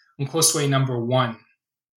the Nkoswe number one.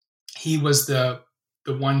 He was the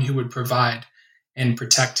one who would provide and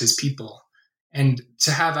protect his people. And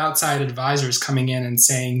to have outside advisors coming in and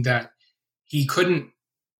saying that he couldn't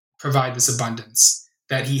provide this abundance,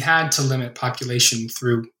 that he had to limit population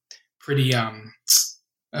through pretty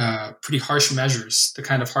harsh measures, the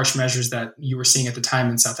kind of harsh measures that you were seeing at the time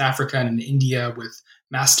in South Africa and in India with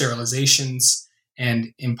mass sterilizations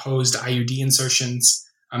and imposed IUD insertions.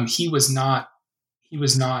 He was not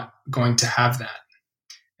going to have that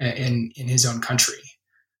in his own country.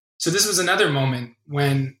 So this was another moment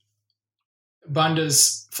when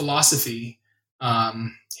Banda's philosophy,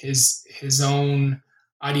 his own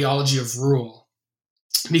ideology of rule,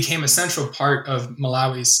 became a central part of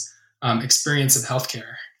Malawi's experience of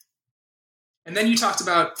healthcare. And then you talked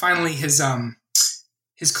about finally his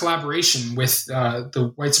collaboration with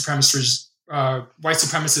the white supremacist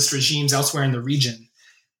regimes elsewhere in the region.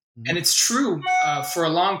 And it's true, for a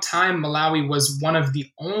long time, Malawi was one of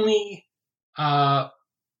the only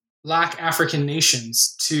Black African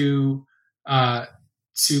nations to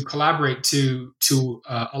collaborate, to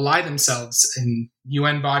ally themselves in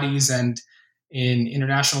UN bodies and in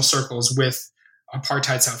international circles with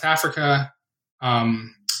apartheid South Africa,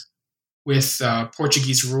 with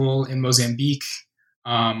Portuguese rule in Mozambique,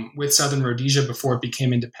 with Southern Rhodesia before it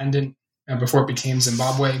became independent, before it became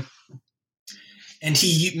Zimbabwe. And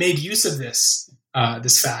he made use of this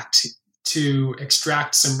fact to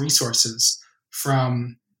extract some resources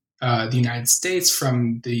from the United States,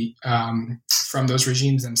 from those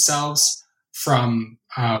regimes themselves. From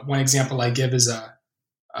one example I give is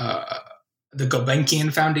the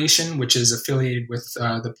Gulbenkian Foundation, which is affiliated with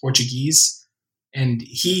the Portuguese. And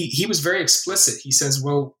he was very explicit. He says,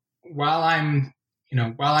 well, while I'm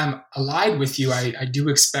allied with you, I do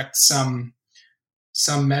expect some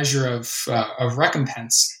measure of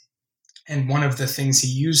recompense. And one of the things he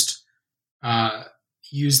used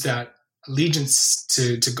that allegiance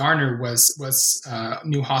to garner was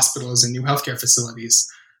new hospitals and new healthcare facilities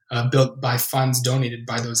built by funds donated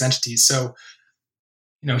by those entities. So,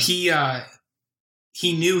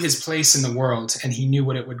 he knew his place in the world, and he knew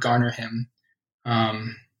what it would garner him.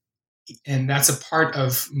 And that's a part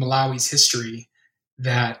of Malawi's history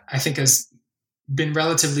that I think has been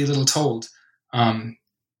relatively little told.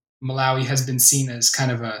 Malawi has been seen as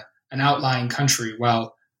kind of an outlying country,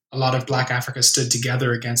 while a lot of Black Africa stood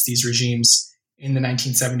together against these regimes in the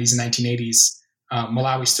 1970s and 1980s.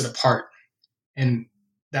 Malawi stood apart, and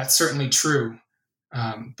that's certainly true.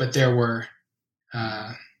 But there were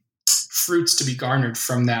fruits to be garnered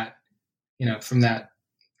from that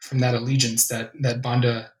allegiance that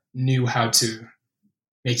Banda knew how to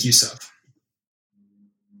make use of.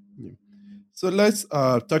 So let's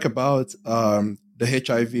talk about the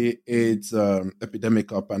HIV/AIDS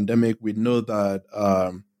epidemic or pandemic. We know that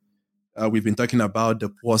we've been talking about the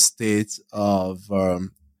poor state of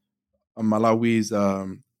Malawi's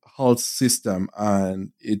health system,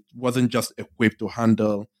 and it wasn't just equipped to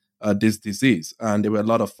handle this disease. And there were a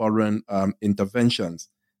lot of foreign interventions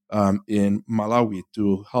in Malawi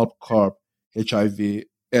to help curb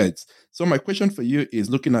HIV/AIDS. So my question for you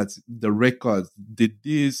is, looking at the records, did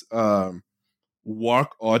these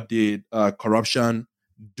work, or did corruption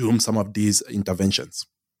doom some of these interventions?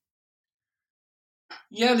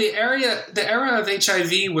 Yeah, the era of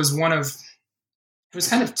HIV was it was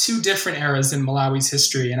kind of two different eras in Malawi's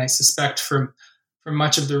history, and I suspect for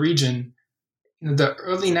much of the region, from the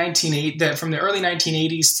early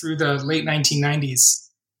 1980s through the late 1990s,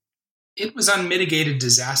 it was unmitigated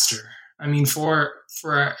disaster. I mean, for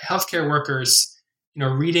healthcare workers,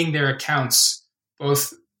 reading their accounts,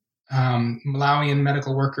 both Malawian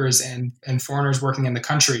medical workers and foreigners working in the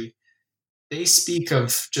country, they speak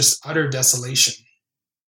of just utter desolation,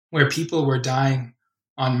 where people were dying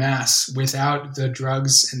en masse without the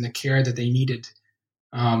drugs and the care that they needed.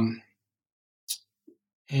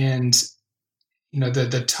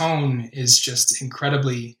 The tone is just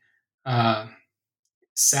incredibly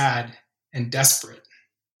sad and desperate.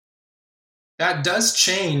 That does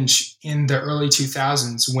change in the early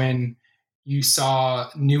 2000s when you saw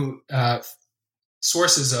new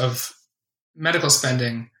sources of medical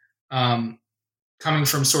spending coming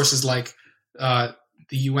from sources like the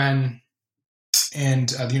UN and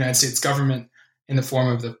the United States government in the form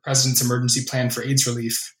of the President's Emergency Plan for AIDS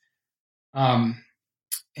Relief.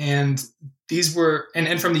 And these were,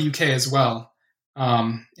 and from the UK as well,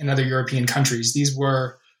 and other European countries, these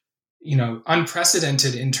were,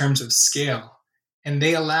 unprecedented in terms of scale. And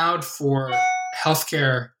they allowed for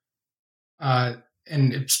healthcare and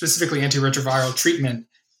specifically antiretroviral treatment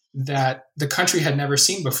that the country had never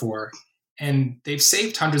seen before. And they've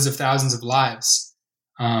saved hundreds of thousands of lives.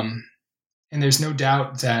 And there's no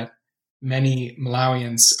doubt that many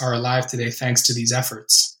Malawians are alive today thanks to these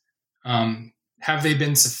efforts. Have they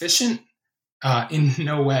been sufficient? In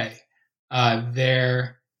no way.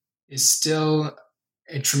 There is still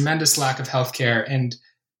a tremendous lack of healthcare. And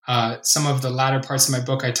some of the latter parts of my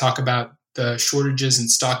book, I talk about the shortages and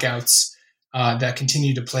stockouts that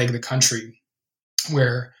continue to plague the country,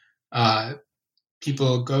 where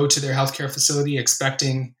people go to their healthcare facility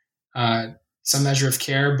expecting some measure of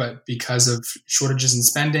care, but because of shortages in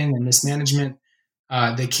spending and mismanagement,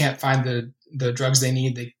 they can't find the drugs they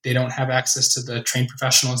need. They don't have access to the trained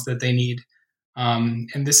professionals that they need.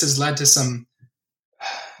 And this has led to some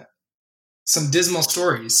dismal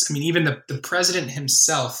stories. I mean, even the president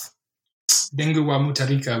himself, Bingu wa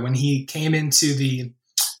Mutharika, when he came into the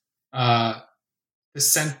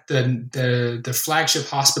flagship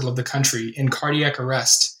hospital of the country in cardiac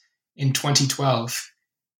arrest in 2012,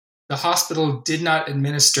 the hospital did not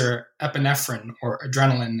administer epinephrine, or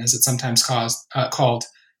adrenaline as it's sometimes called,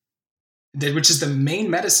 which is the main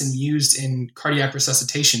medicine used in cardiac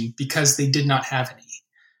resuscitation, because they did not have any.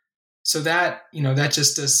 So that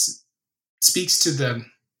just speaks to the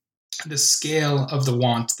the scale of the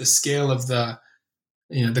want, the scale of the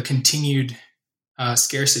continued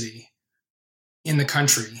scarcity in the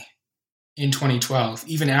country in 2012,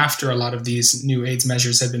 even after a lot of these new AIDS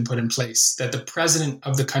measures had been put in place, that the president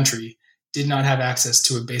of the country did not have access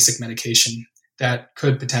to a basic medication that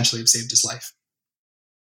could potentially have saved his life.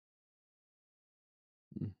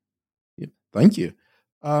 Yeah, thank you.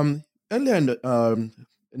 Earlier in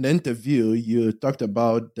the interview, you talked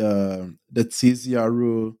about the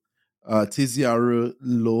TZRO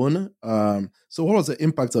loan. So what was the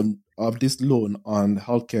impact of this loan on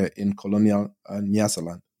healthcare in colonial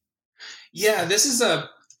Nyasaland? Yeah, this is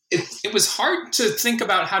it was hard to think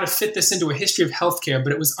about how to fit this into a history of healthcare,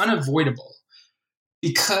 but it was unavoidable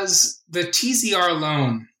because the TZR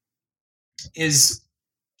loan is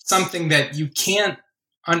something that you can't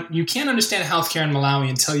understand healthcare in Malawi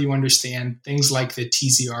until you understand things like the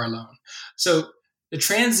TZR loan. So the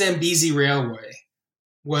Trans-Zambezi Railway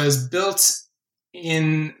was built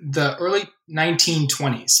in the early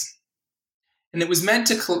 1920s, and it was meant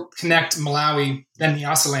to connect Malawi, then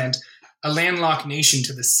Nyasaland, a landlocked nation,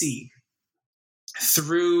 to the sea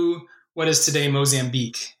through what is today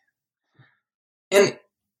Mozambique. And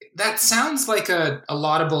that sounds like a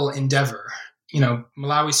laudable endeavor.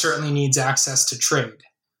 Malawi certainly needs access to trade.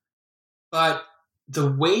 But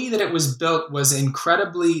the way that it was built was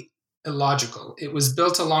incredibly illogical. It was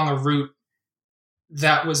built along a route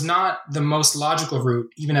that was not the most logical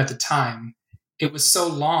route, even at the time. It was so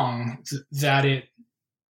long that it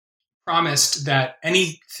promised that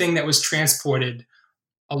anything that was transported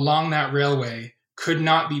along that railway could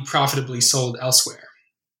not be profitably sold elsewhere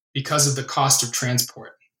because of the cost of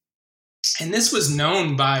transport. And this was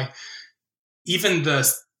known by even the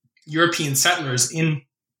European settlers in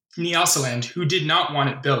Nyasaland who did not want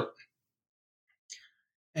it built.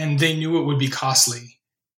 And they knew it would be costly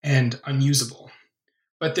and unusable.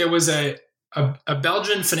 But there was a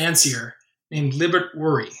Belgian financier named Libert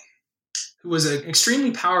Ury, who was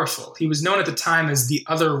extremely powerful. He was known at the time as the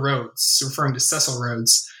Other Rhodes, referring to Cecil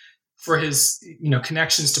Rhodes, for his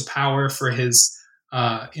connections to power, for his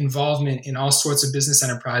involvement in all sorts of business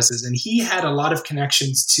enterprises. And he had a lot of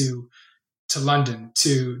connections to London,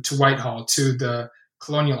 to Whitehall, to the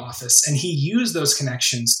Colonial Office. And he used those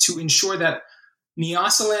connections to ensure that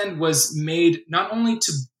Nyasaland was made not only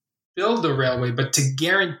to build the railway, but to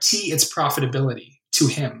guarantee its profitability to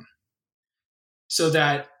him, so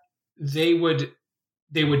that they would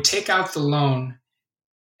take out the loan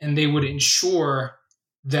and they would ensure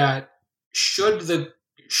that should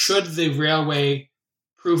the railway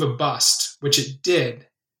prove a bust, which it did,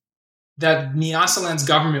 that Nyasaland's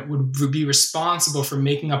government would be responsible for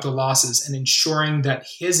making up the losses and ensuring that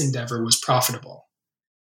his endeavor was profitable.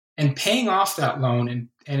 And paying off that loan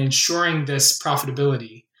and ensuring this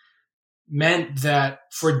profitability meant that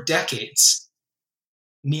for decades,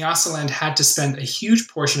 Nyasaland had to spend a huge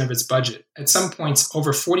portion of its budget, at some points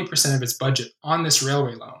over 40% of its budget, on this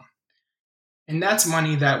railway loan. And that's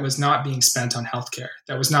money that was not being spent on healthcare,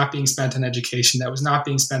 that was not being spent on education, that was not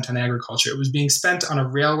being spent on agriculture. It was being spent on a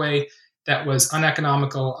railway that was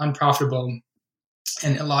uneconomical, unprofitable,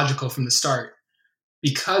 and illogical from the start,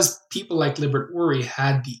 because people like Libert Ury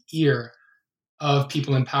had the ear of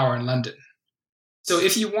people in power in London. So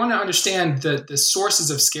if you want to understand the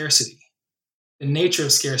sources of scarcity, the nature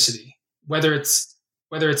of scarcity, whether it's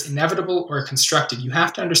inevitable or constructed, you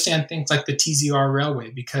have to understand things like the TZR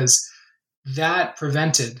railway, because that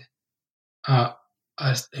prevented a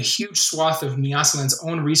huge swath of Nyasaland's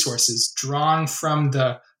own resources drawn from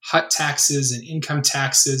the hut taxes and income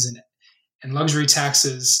taxes and luxury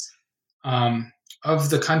taxes of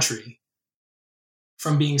the country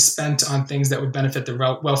from being spent on things that would benefit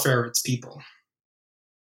the welfare of its people.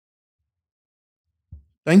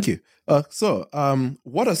 Thank you. So,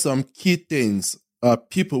 what are some key things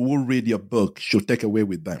people who read your book should take away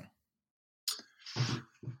with them?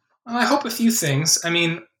 Well, I hope a few things. I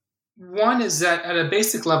mean, one is that at a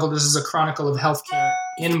basic level, this is a chronicle of healthcare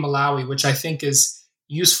in Malawi, which I think is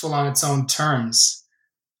useful on its own terms.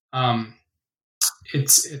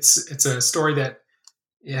 It's a story that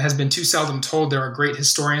has been too seldom told. There are great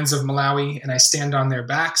historians of Malawi, and I stand on their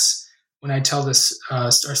backs when I tell this,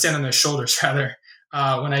 or stand on their shoulders rather,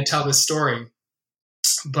 when I tell this story.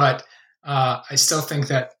 But I still think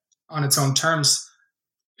that on its own terms,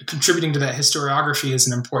 contributing to that historiography is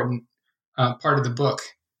an important part of the book.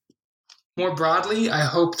 More broadly, I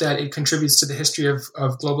hope that it contributes to the history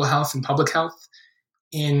of global health and public health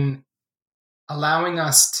in allowing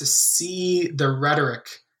us to see the rhetoric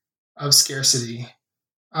of scarcity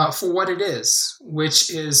for what it is, which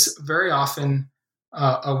is very often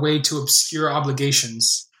a way to obscure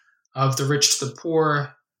obligations of the rich to the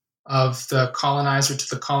poor, of the colonizer to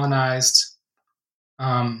the colonized,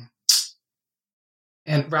 and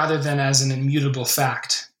rather than as an immutable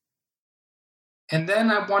fact. And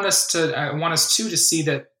then I want us too to see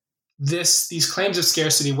that these claims of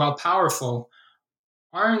scarcity, while powerful,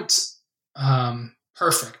 aren't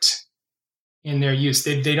perfect in their use.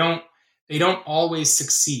 They don't always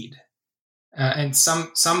succeed, and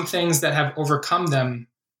some things that have overcome them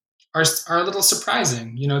are a little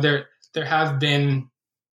surprising. There have been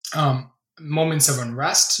moments of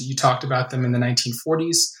unrest. You talked about them in the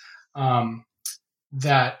 1940s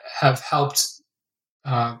that have helped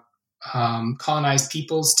colonized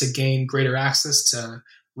peoples to gain greater access to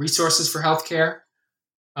resources for healthcare.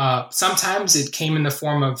 Sometimes it came in the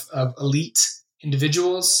form of elite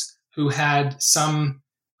individuals who had some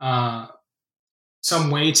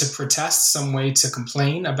way to protest, some way to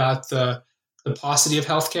complain about the paucity of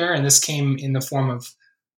healthcare, and this came in the form of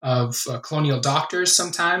colonial doctors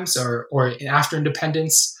sometimes, or after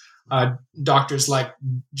independence, doctors like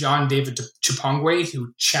John David Chipongwe,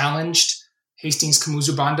 who challenged Hastings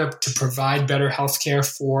Kamuzu Banda to provide better healthcare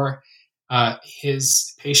for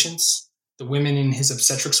his patients, the women in his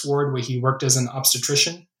obstetrics ward where he worked as an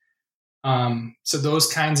obstetrician. So those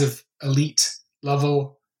kinds of elite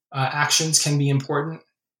level actions can be important.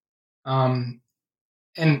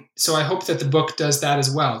 And so I hope that the book does that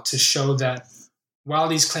as well, to show that while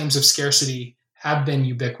these claims of scarcity have been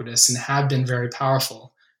ubiquitous and have been very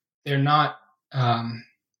powerful, they're not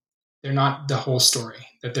the whole story,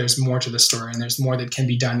 that there's more to the story, and there's more that can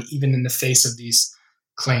be done even in the face of these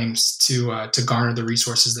claims to garner the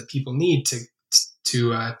resources that people need to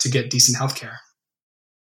get decent healthcare.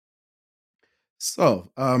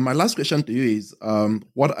 So my last question to you is,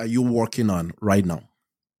 what are you working on right now?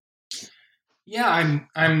 Yeah,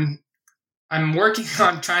 I'm working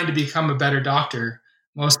on trying to become a better doctor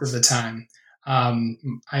most of the time.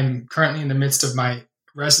 I'm currently in the midst of my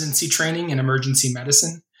residency training in emergency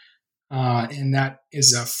medicine. And that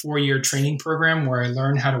is a 4-year training program where I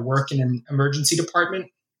learn how to work in an emergency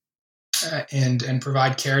department and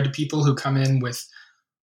provide care to people who come in with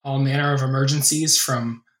all manner of emergencies,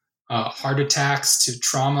 from heart attacks to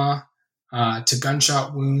trauma to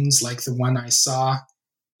gunshot wounds like the one I saw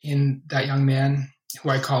in that young man, who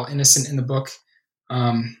I call innocent in the book.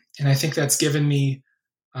 And I think that's given me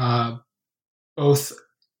both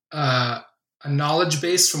a knowledge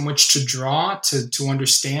base from which to draw to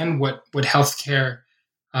understand what healthcare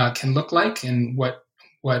can look like, and what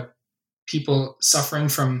people suffering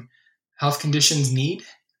from health conditions need,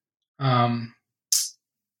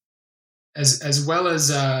 as well as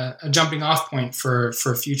a jumping off point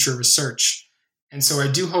for future research. And so I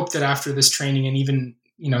do hope that after this training, and even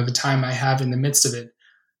the time I have in the midst of it,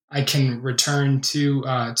 I can return to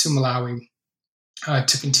Malawi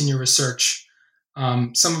to continue research.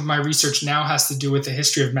 Some of my research now has to do with the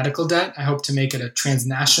history of medical debt. I hope to make it a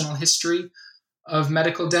transnational history of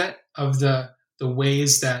medical debt, of the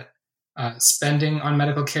ways that spending on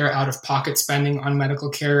medical care, out-of-pocket spending on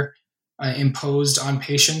medical care imposed on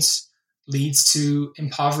patients, leads to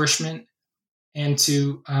impoverishment and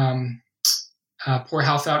to poor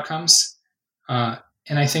health outcomes.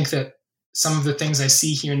 And I think that some of the things I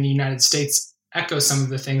see here in the United States echo some of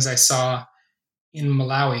the things I saw in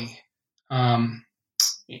Malawi. In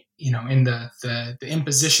the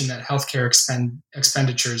imposition that healthcare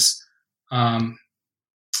expenditures,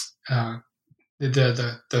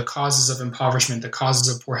 the causes of impoverishment, the causes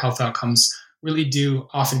of poor health outcomes, really do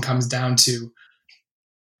often comes down to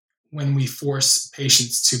when we force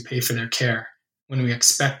patients to pay for their care, when we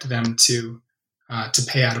expect them to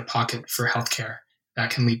pay out of pocket for healthcare. That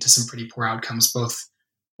can lead to some pretty poor outcomes, both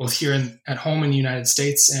here at home in the United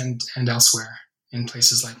States and elsewhere in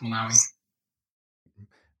places like Malawi.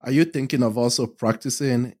 Are you thinking of also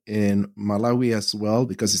practicing in Malawi as well?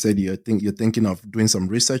 Because you said you're thinking of doing some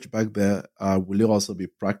research back there. Will you also be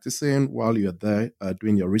practicing while you're there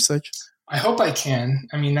doing your research? I hope I can.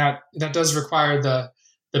 I mean, that does require the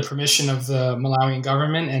permission of the Malawian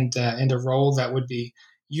government and a role that would be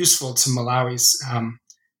useful to Malawi's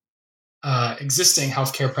existing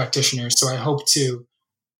healthcare practitioners. So I hope to,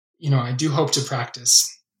 I do hope to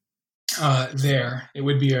practice there. It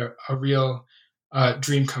would be a real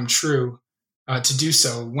dream come true to do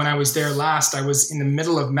so. When I was there last, I was in the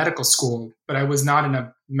middle of medical school, but I was not in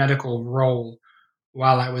a medical role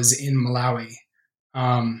while I was in Malawi.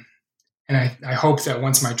 And I hope that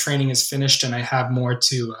once my training is finished and I have more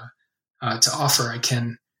to offer, I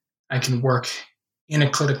can work in a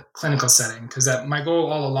clinical setting, because my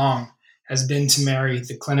goal all along has been to marry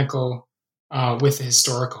the clinical with the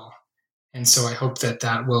historical, and so I hope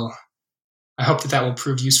that will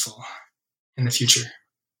prove useful in the future.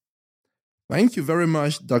 Thank you very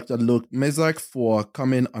much, Dr. Luke Mezak, for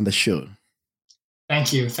coming on the show.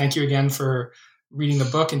 Thank you. Thank you again for reading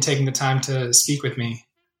the book and taking the time to speak with me.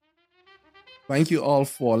 Thank you all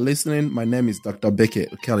for listening. My name is Dr. Beke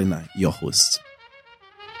Ukelina, your host.